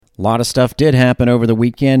A lot of stuff did happen over the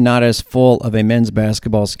weekend, not as full of a men's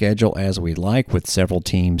basketball schedule as we'd like, with several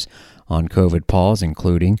teams on COVID pause,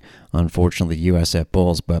 including, unfortunately, the USF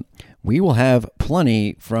Bulls. But we will have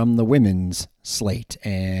plenty from the women's slate,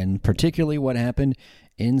 and particularly what happened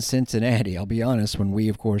in Cincinnati. I'll be honest, when we,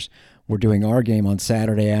 of course, were doing our game on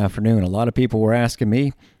Saturday afternoon, a lot of people were asking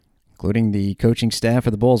me, including the coaching staff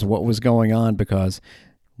of the Bulls, what was going on, because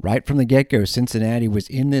right from the get-go, Cincinnati was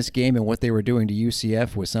in this game, and what they were doing to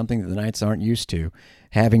UCF was something that the Knights aren't used to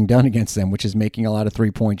having done against them, which is making a lot of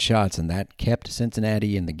three-point shots, and that kept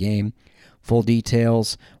Cincinnati in the game. Full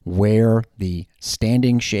details where the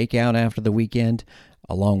standing shakeout after the weekend,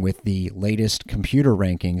 along with the latest computer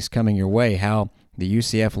rankings coming your way, how the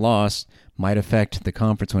UCF loss might affect the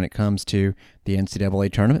conference when it comes to the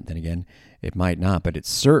NCAA tournament. Then again, it might not, but it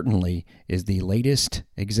certainly is the latest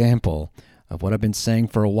example of what I've been saying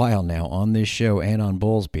for a while now on this show and on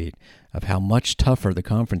Bulls Beat, of how much tougher the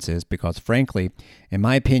conference is, because frankly, in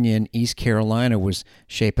my opinion, East Carolina was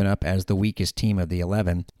shaping up as the weakest team of the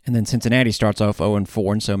 11, and then Cincinnati starts off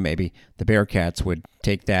 0-4, and so maybe the Bearcats would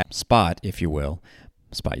take that spot, if you will,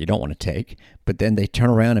 spot you don't want to take, but then they turn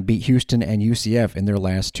around and beat Houston and UCF in their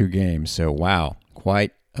last two games. So wow,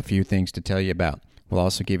 quite a few things to tell you about. We'll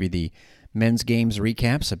also give you the men's games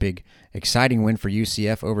recaps, a big exciting win for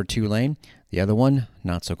UCF over Tulane. The other one,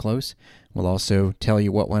 not so close. We'll also tell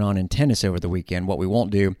you what went on in tennis over the weekend. What we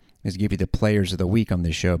won't do is give you the players of the week on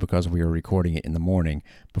this show, because we are recording it in the morning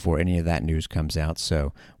before any of that news comes out.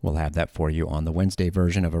 So we'll have that for you on the Wednesday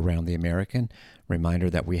version of Around the American. Reminder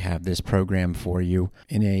that we have this program for you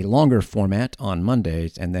in a longer format on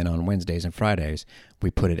Mondays, and then on Wednesdays and Fridays,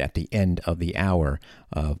 we put it at the end of the hour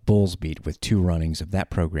of Bulls Beat with two runnings of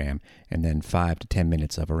that program, and then 5 to 10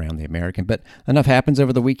 minutes of Around the American. But enough happens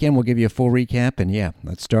over the weekend. We'll give you a full recap, and yeah,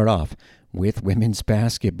 let's start off with women's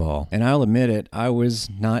basketball. And I'll admit it, I was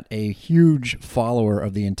not a huge follower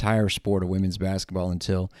of the entire sport of women's basketball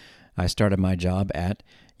until I started my job at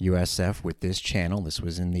USF with this channel. This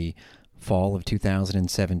was in the fall of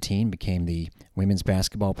 2017, became the women's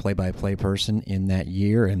basketball play-by-play person in that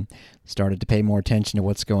year, and started to pay more attention to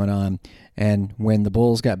what's going on. And when the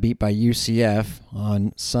Bulls got beat by UCF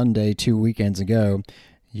on Sunday 2 weekends ago,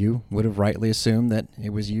 you would have rightly assumed that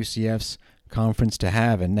it was UCF's conference to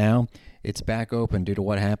have, and now it's back open due to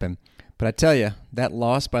what happened. But I tell you, that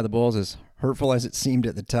loss by the Bulls, as hurtful as it seemed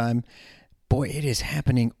at the time, boy, it is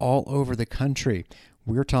happening all over the country.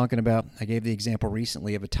 We're talking about, I gave the example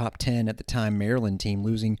recently of a top 10 at the time Maryland team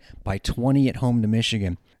losing by 20 at home to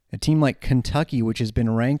Michigan. A team like Kentucky, which has been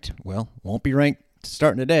ranked, well, won't be ranked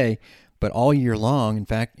starting today, but all year long, in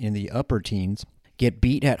fact, in the upper teens, get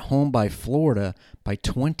beat at home by Florida by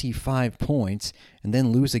 25 points, and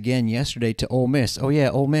then lose again yesterday to Ole Miss. Oh yeah,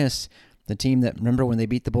 Ole Miss, the team that, remember when they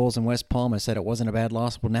beat the Bulls in West Palm, I said it wasn't a bad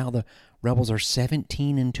loss. Well, now the Rebels are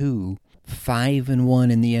 17-2.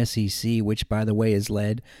 5-1 in the SEC, which, by the way, is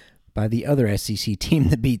led by the other SEC team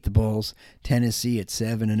that beat the Bulls, Tennessee, at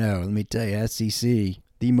 7-0. Let me tell you, SEC,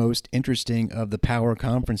 the most interesting of the power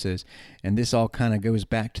conferences. And this all kind of goes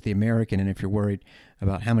back to the American, and if you're worried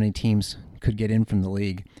about how many teams could get in from the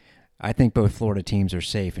league, I think both Florida teams are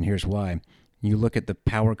safe, and here's why. You look at the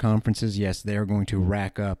power conferences, yes, they're going to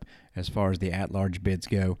rack up as far as the at-large bids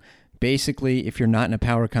go. Basically, if you're not in a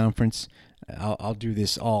power conference, I'll do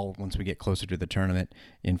this all once we get closer to the tournament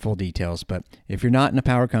in full details, but if you're not in a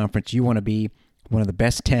power conference, you want to be one of the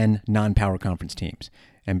best 10 non-power conference teams,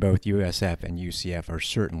 and both USF and UCF are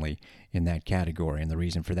certainly in that category, and the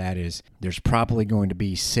reason for that is there's probably going to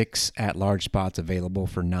be 6 at-large spots available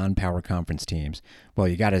for non-power conference teams. Well,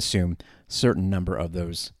 you got to assume a certain number of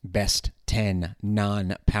those best 10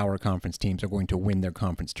 non-power conference teams are going to win their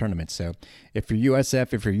conference tournament. So if you're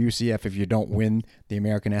USF, if you're UCF, if you don't win the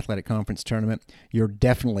American Athletic Conference tournament, you're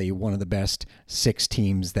definitely one of the best 6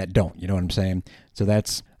 teams that don't. You know what I'm saying? So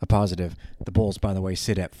that's a positive. The Bulls, by the way,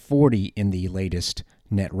 sit at 40 in the latest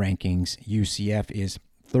net rankings. UCF is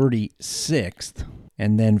 36th.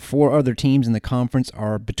 And then 4 other teams in the conference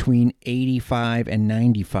are between 85 and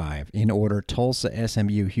 95 in order: Tulsa,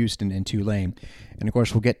 SMU, Houston, and Tulane. And of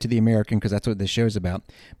course, we'll get to the American because that's what this show's about.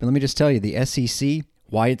 But let me just tell you, the SEC,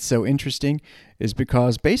 why it's so interesting is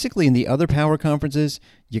because basically in the other power conferences,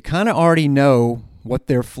 you kind of already know what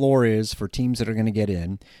their floor is for teams that are going to get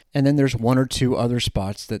in. And then there's 1 or 2 other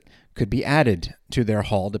spots that could be added to their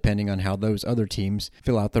haul depending on how those other teams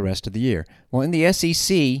fill out the rest of the year. Well, in the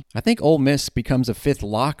SEC, I think Ole Miss becomes a 5th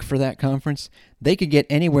lock for that conference. They could get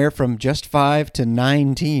anywhere from just 5 to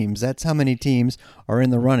 9 teams. That's how many teams are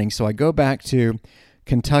in the running. So I go back to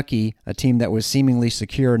Kentucky, a team that was seemingly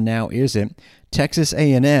secure, now isn't. Texas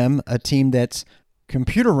A&M, a team that's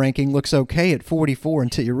computer ranking looks okay at 44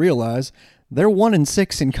 until you realize they're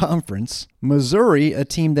 1-6 in conference. Missouri, a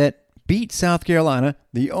team that beat South Carolina,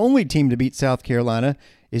 the only team to beat South Carolina,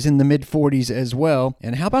 is in the mid-40s as well.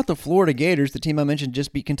 And how about the Florida Gators, the team I mentioned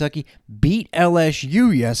just beat Kentucky, beat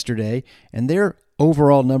LSU yesterday, and their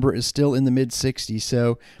overall number is still in the mid-60s.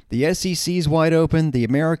 So the SEC is wide open. The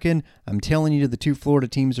American, I'm telling you, the two Florida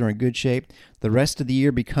teams are in good shape. The rest of the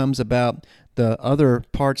year becomes about the other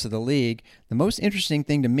parts of the league. The most interesting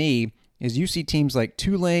thing to me is you see teams like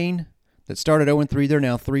Tulane that started 0-3, they're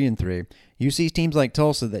now 3-3. You see teams like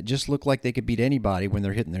Tulsa that just look like they could beat anybody when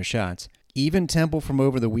they're hitting their shots. Even Temple from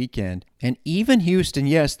over the weekend, and even Houston.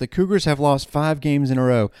 Yes, the Cougars have lost 5 games in a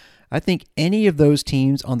row. I think any of those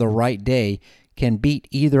teams on the right day can beat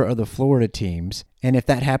either of the Florida teams. And if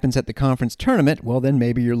that happens at the conference tournament, well, then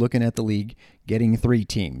maybe you're looking at the league getting 3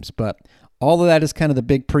 teams. But all of that is kind of the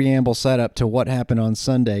big preamble setup to what happened on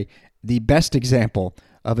Sunday. The best example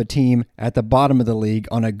of a team at the bottom of the league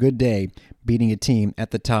on a good day beating a team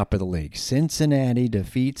at the top of the league. Cincinnati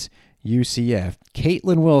defeats UCF.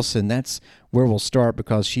 Caitlin Wilson, that's where we'll start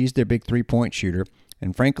because she's their big three-point shooter.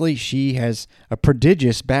 And frankly, she has a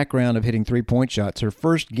prodigious background of hitting three-point shots. Her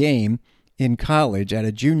first game in college, at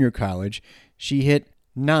a junior college, she hit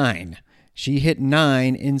 9. She hit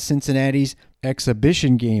 9 in Cincinnati's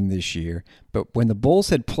exhibition game this year. But when the Bulls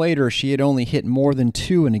had played her, she had only hit more than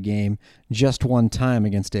 2 in a game just one time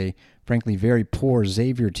against a, frankly, very poor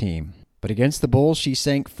Xavier team. But against the Bulls, she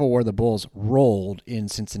sank 4. The Bulls rolled in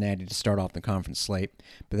Cincinnati to start off the conference slate.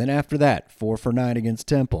 But then after that, 4 for 9 against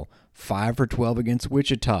Temple, 5 for 12 against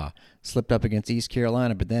Wichita, slipped up against East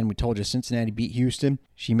Carolina. But then we told you Cincinnati beat Houston.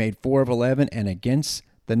 She made 4 of 11, and against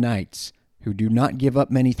the Knights, who do not give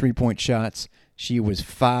up many three-point shots, she was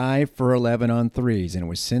 5 for 11 on threes, and it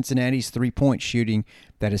was Cincinnati's three-point shooting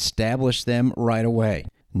that established them right away.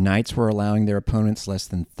 Knights were allowing their opponents less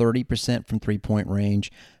than 30% from three-point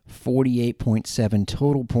range, 48.7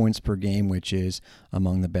 total points per game, which is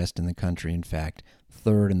among the best in the country. In fact,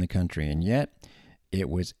 3rd in the country. And yet, it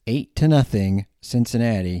was 8-0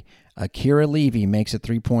 Cincinnati. Akira Levy makes a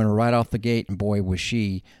three-pointer right off the gate, and boy, was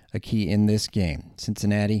she a key in this game.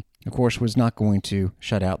 Cincinnati, of course, was not going to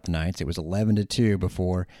shut out the Knights. It was 11-2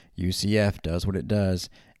 before UCF does what it does,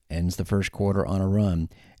 ends the first quarter on a run,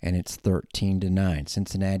 and it's 13-9.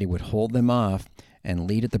 Cincinnati would hold them off and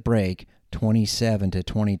lead at the break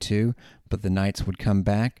 27-22, but the Knights would come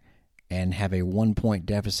back and have a 1-point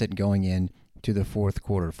deficit going in to the fourth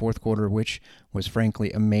quarter. Fourth quarter, which was frankly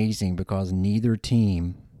amazing because neither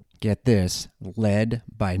team, get this, led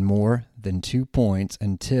by more than 2 points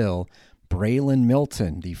until Braylon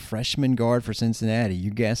Milton, the freshman guard for Cincinnati,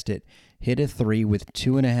 you guessed it, hit a 3 with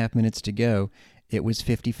 2.5 minutes to go. It was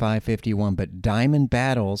 55-51, but Diamond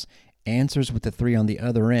Battles answers with the 3 on the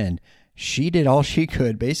other end. She did all she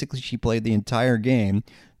could. Basically, she played the entire game,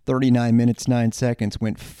 39 minutes, 9 seconds,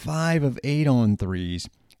 went 5 of 8 on threes,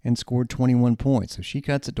 and scored 21 points. So she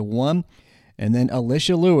cuts it to 1. And then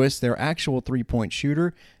Alicia Lewis, their actual three-point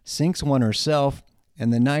shooter, sinks one herself,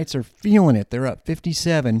 and the Knights are feeling it. They're up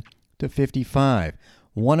 57-55.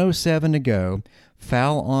 1:07 to go.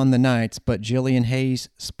 Foul on the Knights, but Jillian Hayes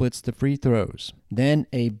splits the free throws. Then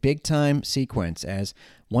a big-time sequence as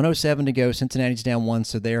 1:07 to go. Cincinnati's down 1,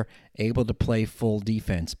 so they're able to play full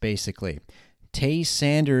defense, basically. Taze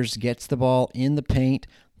Sanders gets the ball in the paint,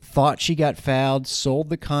 thought she got fouled, sold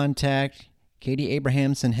the contact. Katie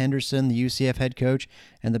Abrahamson Henderson, the UCF head coach,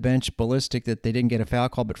 and the bench ballistic that they didn't get a foul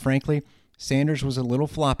call, but frankly, Sanders was a little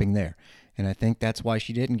flopping there, and I think that's why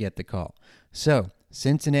she didn't get the call. So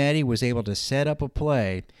Cincinnati was able to set up a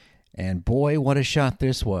play, and boy, what a shot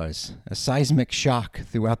this was. A seismic shock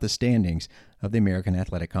throughout the standings of the American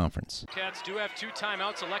Athletic Conference. Cats do have 2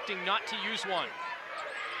 timeouts, electing not to use one.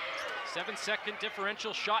 7-second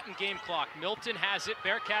differential shot and game clock. Milton has it.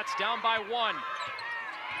 Bearcats down by 1.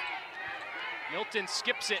 Milton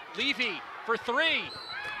skips it. Levy for 3.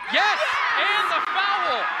 Yes! And the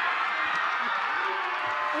foul!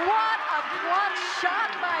 What a clutch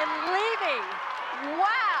shot by Levy!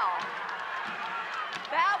 Wow!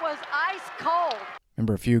 That was ice cold.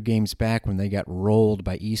 Remember a few games back when they got rolled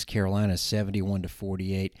by East Carolina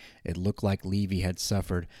 71-48, it looked like Levy had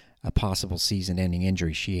suffered a possible season-ending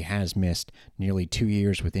injury. She has missed nearly 2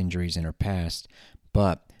 years with injuries in her past,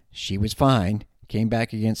 but she was fine. Came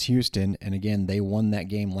back against Houston, and again, they won that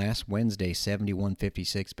game last Wednesday,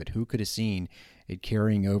 71-56, but who could have seen it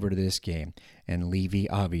carrying over to this game? And Levy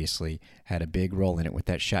obviously had a big role in it with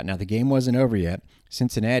that shot. Now, the game wasn't over yet.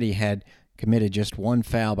 Cincinnati had committed just 1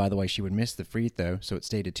 foul. By the way, she would miss the free throw, so it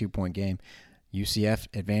stayed a 2-point game. UCF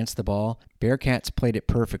advanced the ball. Bearcats played it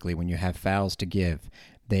perfectly when you have fouls to give.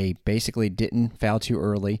 They basically didn't foul too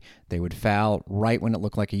early. They would foul right when it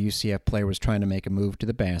looked like a UCF player was trying to make a move to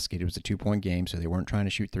the basket. It was a 2-point game, so they weren't trying to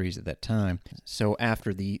shoot threes at that time. So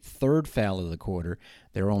after the third foul of the quarter,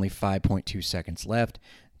 there were only 5.2 seconds left.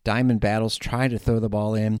 Diamond Battles tried to throw the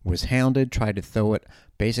ball in, was hounded, tried to throw it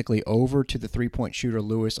basically over to the three-point shooter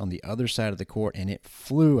Lewis on the other side of the court, and it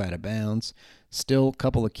flew out of bounds. Still a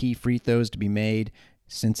couple of key free throws to be made.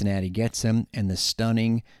 Cincinnati gets them, and the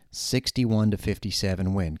stunning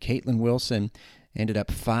 61-57 win. Caitlin Wilson ended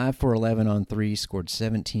up 5 for 11 on threes, scored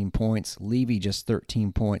 17 points. Levy just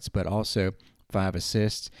 13 points, but also 5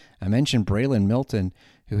 assists. I mentioned Braylon Milton,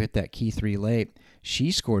 who hit that key three late.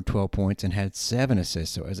 She scored 12 points and had 7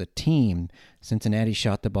 assists. So as a team, Cincinnati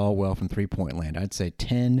shot the ball well from three-point land. I'd say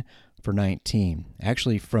 10 for 19.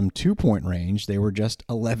 Actually, from two-point range, they were just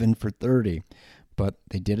 11 for 30. But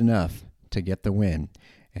they did enough to get the win.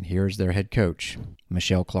 And here's their head coach,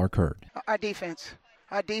 Michelle Clark-Hurd. Our defense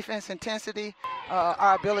intensity,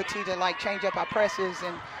 our ability to change up our presses,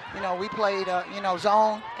 and we played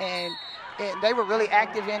zone, and they were really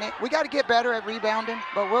active in it. We got to get better at rebounding,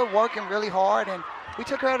 but we're working really hard, and we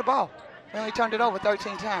took care of the ball. We only turned it over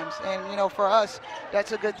 13 times, and for us,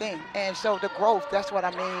 that's a good thing. And so the growth, that's what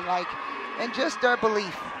I mean, and just their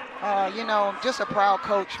belief. Just a proud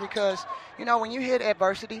coach, because when you hit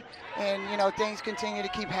adversity and things continue to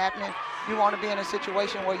keep happening, you want to be in a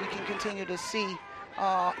situation where you can continue to see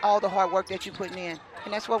all the hard work that you're putting in,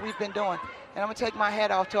 and that's what we've been doing. And I'm gonna take my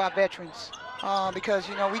hat off to our veterans because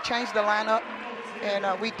we changed the lineup,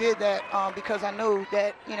 and we did that because I knew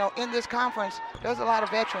that in this conference there's a lot of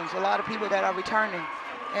veterans, a lot of people that are returning,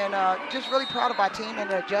 and just really proud of our team and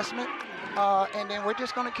the adjustment. And then we're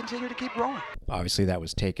just going to continue to keep growing. Obviously, that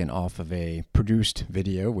was taken off of a produced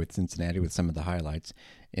video with Cincinnati with some of the highlights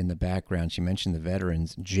in the background. She mentioned the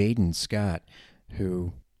veterans. Jaden Scott,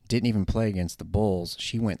 who didn't even play against the Bulls,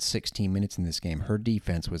 she went 16 minutes in this game. Her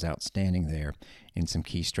defense was outstanding there in some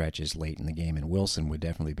key stretches late in the game, and Wilson would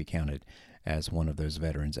definitely be counted as one of those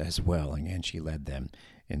veterans as well, and she led them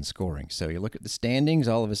in scoring. So you look at the standings,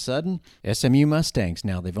 all of a sudden, SMU Mustangs,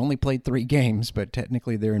 now they've only played 3 games, but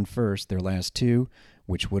technically they're in first. Their last 2,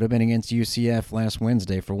 which would have been against UCF last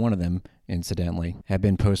Wednesday for one of them, incidentally, have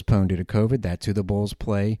been postponed due to COVID. That's who the Bulls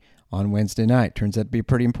play on Wednesday night. Turns out to be a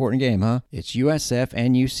pretty important game, huh? It's USF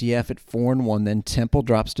and UCF at 4-1, then Temple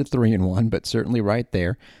drops to 3-1, but certainly right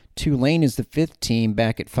there. Tulane is the 5th team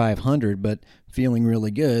back at 500, but feeling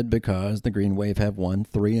really good because the Green Wave have won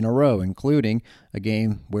 3 in a row, including a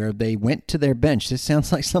game where they went to their bench. This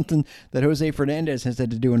sounds like something that Jose Fernandez has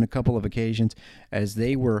had to do on a couple of occasions, as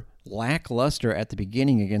they were lackluster at the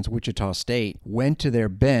beginning against Wichita State, went to their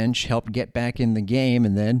bench, helped get back in the game,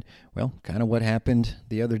 and then, well, kind of what happened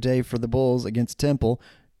the other day for the Bulls against Temple.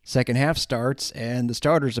 Second half starts, and the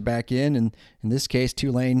starters are back in, and in this case,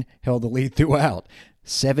 Tulane held the lead throughout.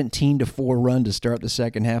 17-4 run to start the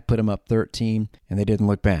second half, put them up 13, and they didn't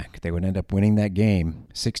look back. They would end up winning that game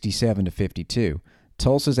 67-52.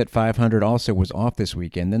 Tulsa's at 500 also was off this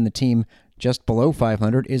weekend. Then the team just below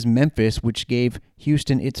 500 is Memphis, which gave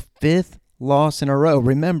Houston its 5th loss in a row.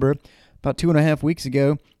 Remember, about 2.5 weeks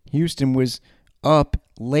ago, Houston was up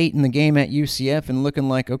late in the game at UCF and looking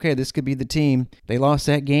like, okay, this could be the team. They lost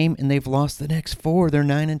that game, and they've lost the next 4. They're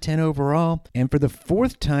 9-10 overall. And for the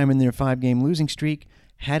 4th time in their 5-game losing streak,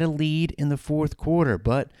 had a lead in the 4th quarter,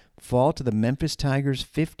 but fall to the Memphis Tigers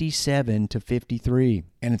 57-53.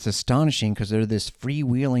 And it's astonishing because they're this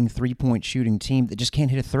freewheeling three-point shooting team that just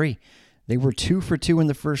can't hit a 3. They were 2 for 2 in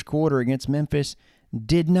the first quarter against Memphis,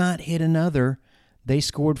 did not hit another. They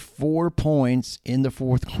scored 4 points in the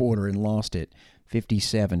 4th quarter and lost it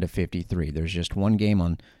 57-53. There's just one game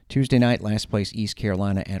on Tuesday night, last place East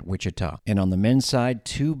Carolina at Wichita. And on the men's side,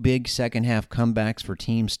 2 big second-half comebacks for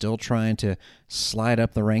teams still trying to slide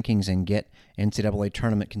up the rankings and get NCAA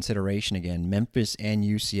tournament consideration again. Memphis and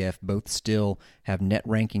UCF both still have net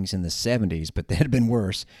rankings in the 70s, but that had been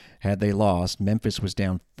worse had they lost. Memphis was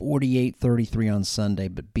down 48-33 on Sunday,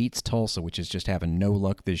 but beats Tulsa, which is just having no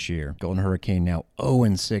luck this year. Golden Hurricane now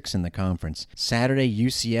 0-6 in the conference. Saturday,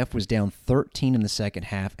 UCF was down 13 in the second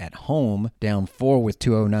half at home, down 4 with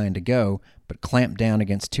 2:09 to go, but clamped down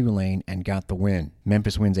against Tulane and got the win.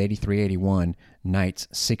 Memphis wins 83-81, Knights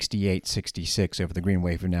 68-66 over the Green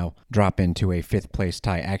Wave, who now drop into a 5th-place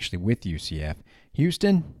tie, actually with UCF.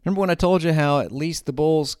 Houston, remember when I told you how at least the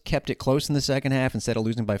Bulls kept it close in the second half instead of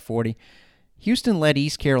losing by 40? Houston led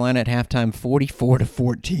East Carolina at halftime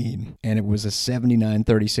 44-14, and it was a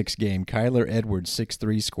 79-36 game. Kyler Edwards,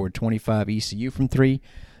 6'3", scored 25 ECU from 3,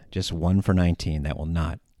 just 1 for 19. That will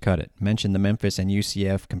not cut it. Mentioned the Memphis and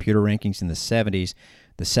UCF computer rankings in the 70s.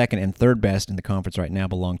 The second and third best in the conference right now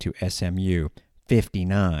belong to SMU.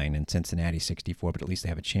 59 and Cincinnati 64, but at least they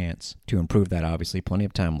have a chance to improve that, obviously. Plenty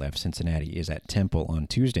of time left. Cincinnati is at Temple on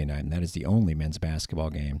Tuesday night, and that is the only men's basketball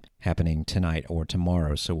game happening tonight or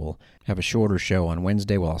tomorrow. So we'll have a shorter show on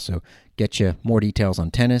Wednesday. We'll also get you more details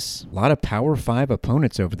on tennis. A lot of Power 5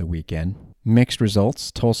 opponents over the weekend. Mixed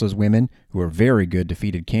results. Tulsa's women, who are very good,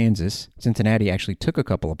 defeated Kansas. Cincinnati actually took a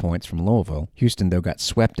couple of points from Louisville. Houston, though, got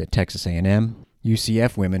swept at Texas A&M.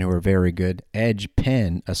 UCF women, who are very good, edge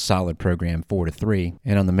Penn, a solid program, 4-3.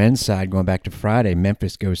 And on the men's side, going back to Friday,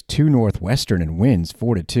 Memphis goes to Northwestern and wins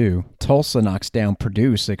 4-2. Tulsa knocks down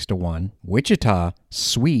Purdue 6-1. Wichita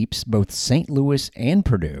sweeps both St. Louis and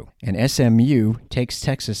Purdue. And SMU takes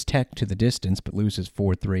Texas Tech to the distance but loses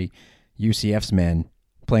 4-3. UCF's men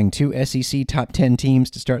playing 2 SEC top 10 teams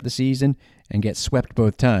to start the season and get swept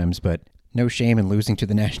both times, but no shame in losing to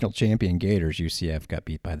the national champion Gators. UCF got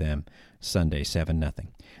beat by them Sunday 7-0.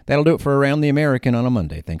 That'll do it for Around the American on a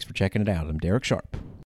Monday. Thanks for checking it out. I'm Derek Sharp.